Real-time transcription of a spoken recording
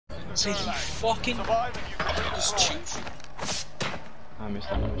So you fucking... Just choose. I missed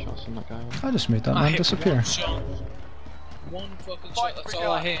that one shots from that guy. I just made that man disappear. One shot. One fucking shot, that's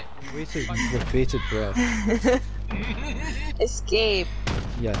all I hit. Waited with bated breath. Escape.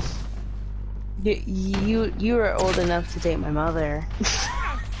 Yes. You were old enough to date my mother.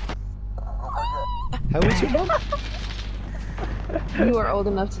 How old's your mum? You were old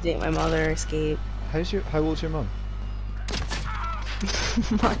enough to date my mother, Escape. How old's your mum?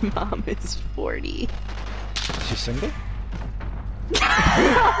 My mom is 40. Is she single?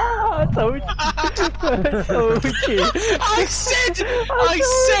 I told you. I told you.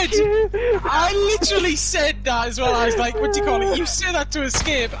 I literally said that as well. I was like, what do you call it? You say that to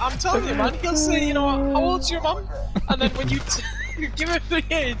Escape. I'm telling you, man. He'll say, you know what, how old's your mum? And then when you give her the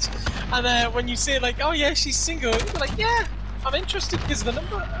age, and then when you say like, oh yeah, she's single, you're like, yeah, I'm interested because the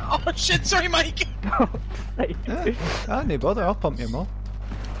number. Oh shit, sorry, Mike. Ah, no bother. I'll pump your mum.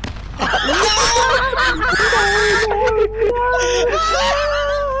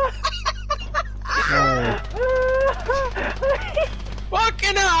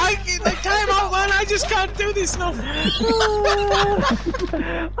 Fucking hell, like, time out, man, I just can't do this now.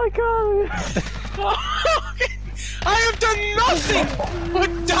 I can't. I have done nothing but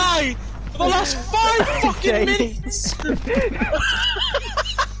die for the last 5 fucking minutes.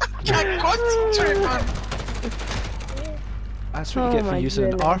 Can't concentrate, man. That's what you get for using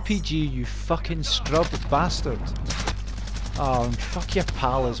an RPG, you fucking scrub bastard. Oh, and fuck your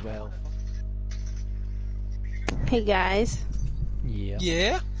pal as well. Hey guys. Yeah.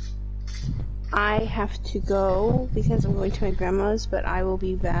 Yeah? I have to go because I'm going to my grandma's, but I will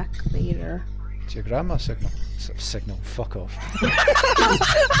be back later. It's your grandma signal. Signal, fuck off.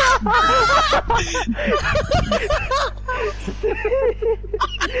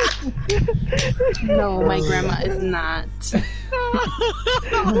 No, my grandma is not.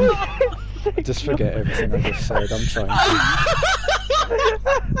 Just forget everything I just said, I'm trying to.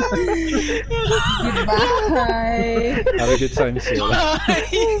 Bye. Have a good time, Sarah.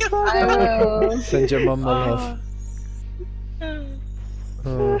 I will. Send your mum my love.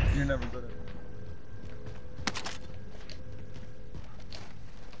 You're never good at it.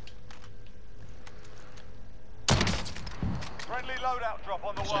 Friendly loadout drop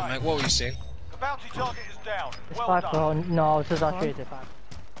on the Sorry, way. mate, what were you saying? The bounty target is down. It's Well 5 done. for no, it's actually it's 5.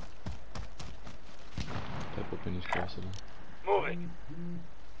 Step up in his closer then. Moving.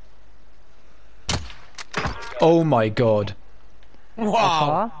 Oh my god.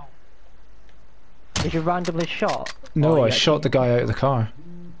 Wow. Did you randomly shot? No, Oh, I yeah, shot the guy out of the car.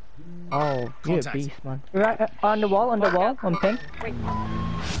 Oh, you're a beast, man. Right, on the wall, on ping.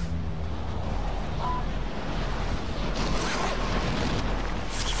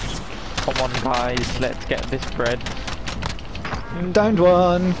 Come on guys, let's get this bread. Downed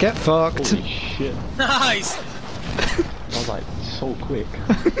one, get fucked. Holy shit. Nice! That was like so quick.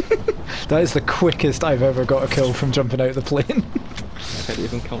 That is the quickest I've ever got a kill from jumping out the plane. I can't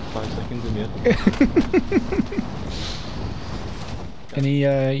even count 5 seconds in yet. Any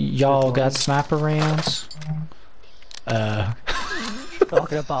y'all got sniper rounds?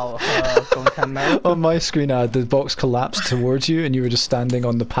 Talking about going to America. On my screen I had the box collapsed towards you and you were just standing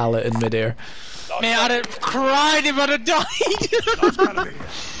on the pallet in midair. Man, I'd have cried if I'd have died.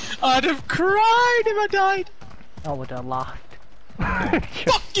 I'd have cried if I died. I would have laughed.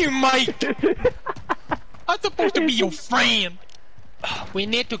 Fuck you, Mike! I'm supposed to be your friend. We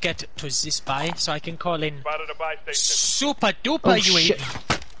need to get to this buy so I can call in Spotted a buy station. super duper Oh UAV. shit!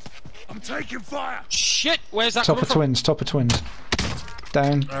 I'm taking fire. Shit, where's that Top coming of from? twins, top of twins.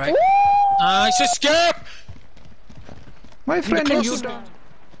 Down. Alright. Nice escape! My friend The and closest- you.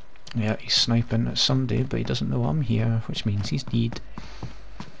 Yeah, he's sniping at somebody, but he doesn't know I'm here, which means he's dead.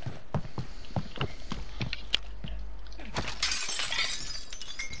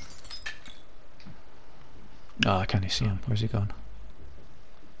 Oh, I can't see him. Where's he gone?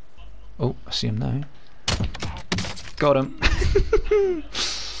 Oh, I see him now. Got him.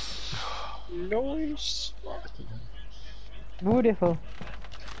 Nice. Beautiful.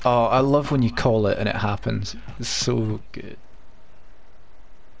 Oh, I love when you call it and it happens. It's so good.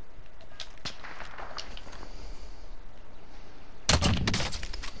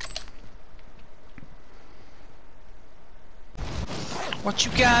 What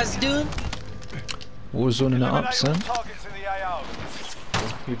you guys doing? Warzoning it up, Eliminate all son. targets in the AO.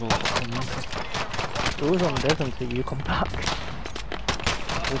 People Who's on this until you come back?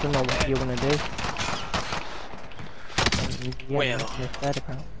 We don't know what you're gonna do. Yeah, Well. you're dead,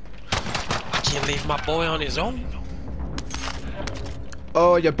 apparently. I can't leave my boy on his own.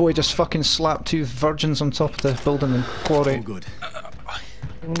 Oh, your boy just fucking slapped 2 virgins on top of the building in quarry. Good.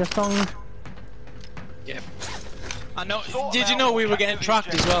 Sing the song. Yep. I know. Did you know we were getting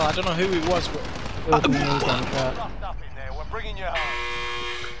tracked as well? I don't know who it was, but Open these on track. Stuffed up in there. We're bringing you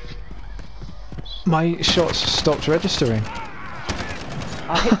home. My shots stopped registering.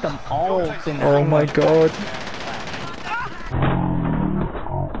 I hit them all in the Oh my god.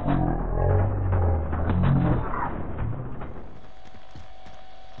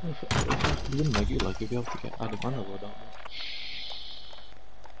 You wouldn't make it like you'd be able to get out of mana load, don't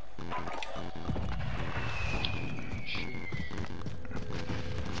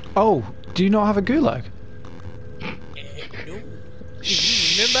Oh, do you not have a gulag?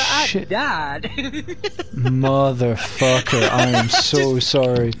 remember I Shit. died. Motherfucker, I am so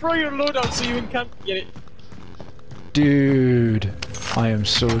sorry. Throw your loadout so you can get it. Dude, I am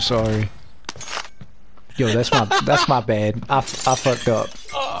so sorry. Yo, that's my bad. I fucked up.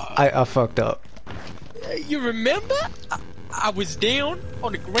 I fucked up. You remember? I was down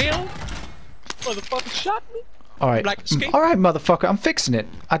on the ground. Motherfucker shot me. Alright. Like escape? Alright, motherfucker, I'm fixing it.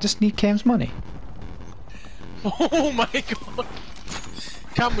 I just need Cam's money. Oh my god.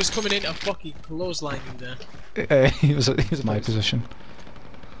 Cam was coming in a fucking clothesline in there. He was in my position.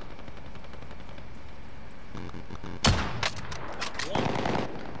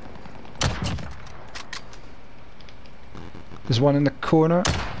 There's one in the corner.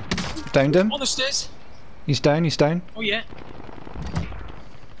 Downed him. On the stairs. He's down, he's down. Oh yeah.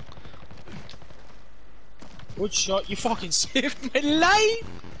 Good shot, you fucking saved my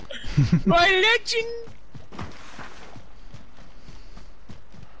life! My legend!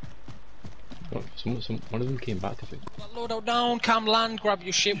 Oh, one of them came back, I think. Loadout down, Cam land, grab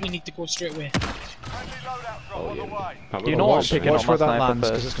your shit, we need to go straight away. Friendly loadout drop on the way. Probably You know watch- what? Picking Watch up where my that sniper lands,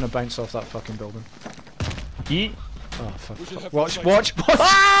 because first. it's gonna bounce off that fucking building. Yeet. Oh fuck. Watch, watch, watch!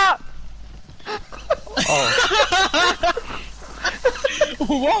 Ah!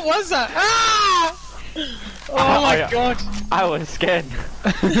 What was that? Ah! Oh my god! I was scared.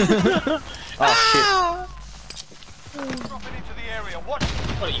 Oh Ah! Dropping into the area. Watch.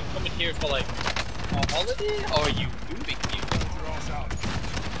 What, are you coming here for like a holiday? Or are you moving here?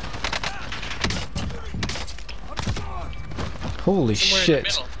 Holy Somewhere in the shit.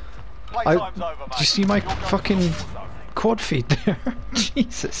 middle. Playtime's over, mate. Did you see my You're going fucking to the zone. quad feed there?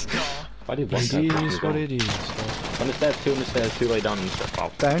 Jesus. I did It one guy. is what it is. On the stairs, two on the stairs, two lay down on the stairs.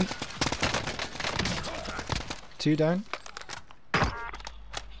 Wow. Down. Two down.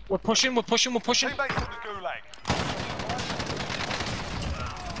 We're pushing, we're pushing, we're pushing. Teammates in the gulag.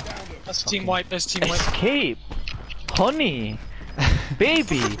 That's team white, that's team white. Escape! Honey!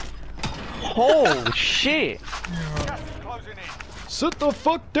 Baby! Oh shit! Gas is closing in. Sit the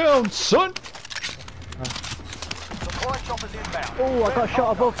fuck down, son! Supply choppers inbound. Oh, I got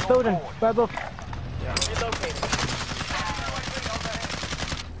shot above the building. Right above.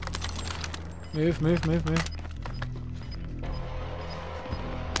 Move, move, move, move.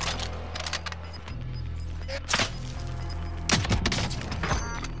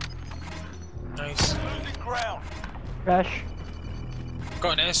 Nice. Losing ground. Crash.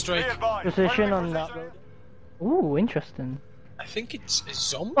 Got an Be airstrike. advised. Position Friendly on that precision. building. Ooh, interesting. I think it's a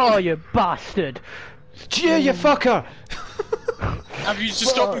zombie. Oh, you bastard! Yeah, you fucker! Have you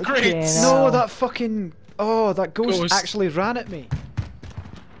just got the Fucking crates? hell. No, that fucking... Oh, that ghost Ghost. actually ran at me.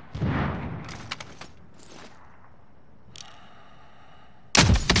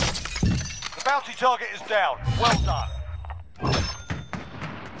 The bounty target is down. Well done.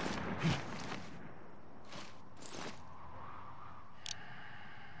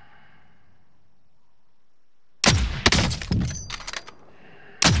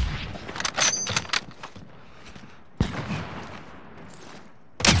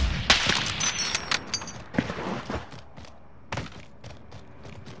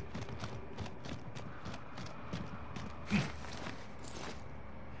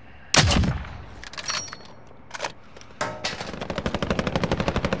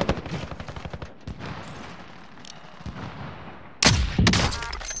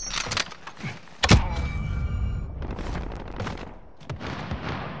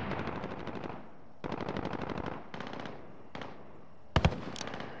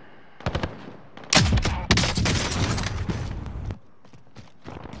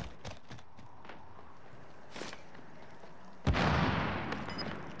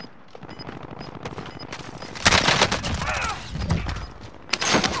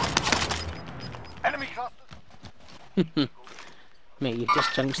 Enemy cluster. Mate, you've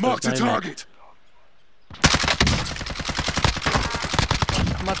just junked Mark the us now, mate. target.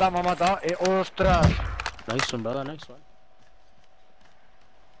 Mamada, ostras. Nice one, brother, nice one.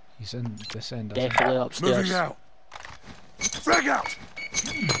 He's in this end. Definitely upstairs. Moving out. Frag out.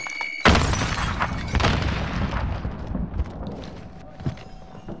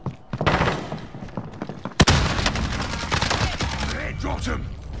 Dropped him.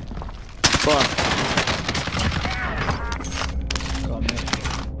 Fuck. Got me.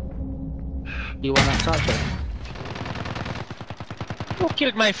 You want that charger? You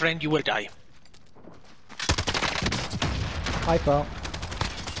killed my friend, you will die. Hi, pal.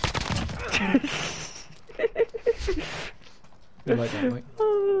 You like that, mate?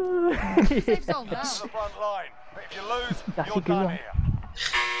 Safe zone now. The front line. But if you lose, you're done here.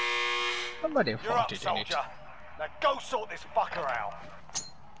 Somebody You're up, farted in it. soldier. Now go sort this fucker out.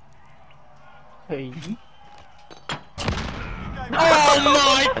 Hey. Oh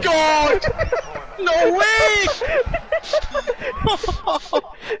my god! No way!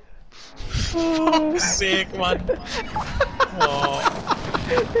 Fuck's sake, man. Oh.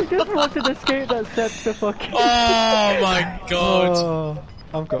 He just wanted to escape that set the fucking. Oh my god. Oh,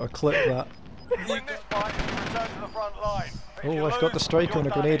 I've got to clip that. Win this fight and you return to the front line. But if Oh, you I've got lose, the strike on a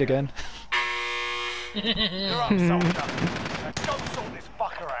you're done grenade here. again. You're up, soldier. Now go sort this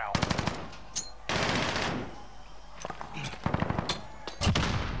fucker out.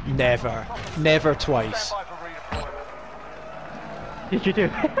 Never. Never twice. Stand by for redeployment. Did you do?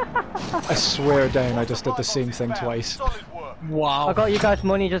 I swear down, I just did the same thing twice. Solid work. Wow. I got you guys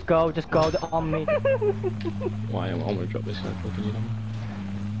money. Just go on me. Why? I'm gonna drop this guy fucking you know.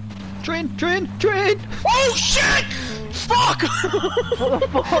 Train, train, train! Oh shit! Fuck! What the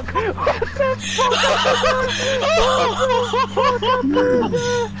fuck?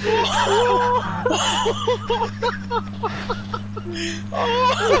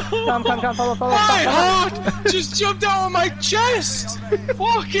 Come, follow. My heart just jumped out of my chest!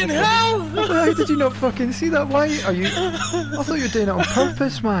 Fucking hell! Why did you not fucking see that? Why are you... I thought you were doing it on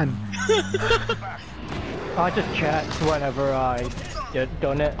purpose, man. I just checked whenever I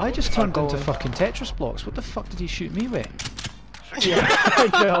done it. I just turned into going. fucking Tetris blocks. What the fuck did he shoot me with? Yeah, I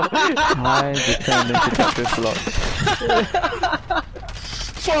know. Mine just turned into Tetris blocks.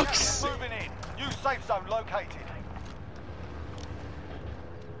 Fucks! Moving in. New safe zone located.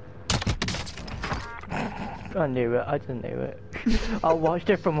 I knew it. I just knew it. I watched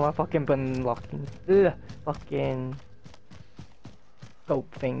it from my fucking fucking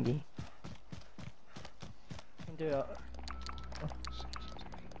scope thingy. Can do it.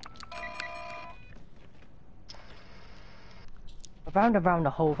 I found around the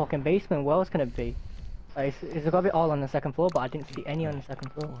whole fucking basement. Where else can it be? Like, it's gotta be all on the second floor, but I didn't see any on the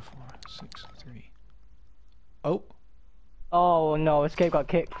second floor. 4, 6, 3. Oh, Oh no, escape got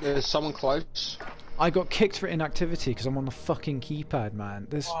kicked. There's someone close. I got kicked for inactivity because I'm on the fucking keypad, man.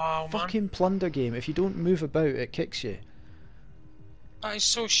 This Wow, man. fucking plunder game, if you don't move about, it kicks you. That is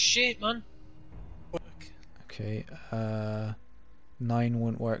so shit, man. Okay, 9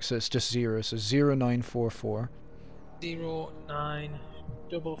 won't work, so it's just 0. So 0944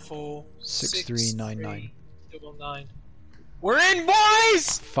 0944 6399. 6399. We're in,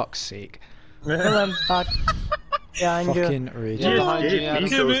 boys! Fuck's sake. Hello, bad. Yeah, I'm good. Fucking rage. Yeah, behind you, Adam.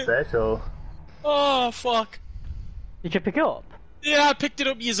 Give it. special. Oh, fuck. Did you pick it up? Yeah, I picked it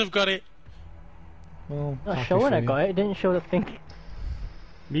up, yes, I've got it. Well, Not happy showing for I you. got it. It didn't show the thing.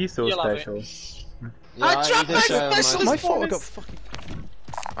 Me so You'll have it. special. Yeah, I dropped my It's specialist my fault I got bonus. fucking...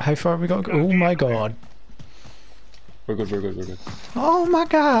 How far have we got to go? Oh my god. We're good, we're good, we're good. Oh my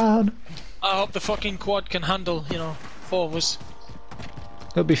god. I hope the fucking quad can handle, 4 of us.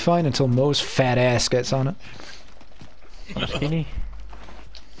 It'll be fine until Mo's fat ass gets on it. I'm skinny.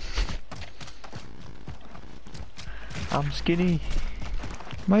 I'm skinny.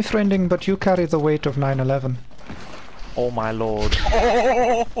 My friending, but you carry the weight of 9/11. Oh my lord.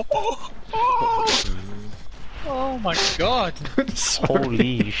 Oh my god. Sorry.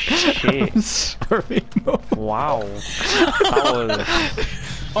 Holy shit. I'm sorry, Mo. Wow. That was...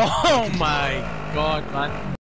 Oh my god, man.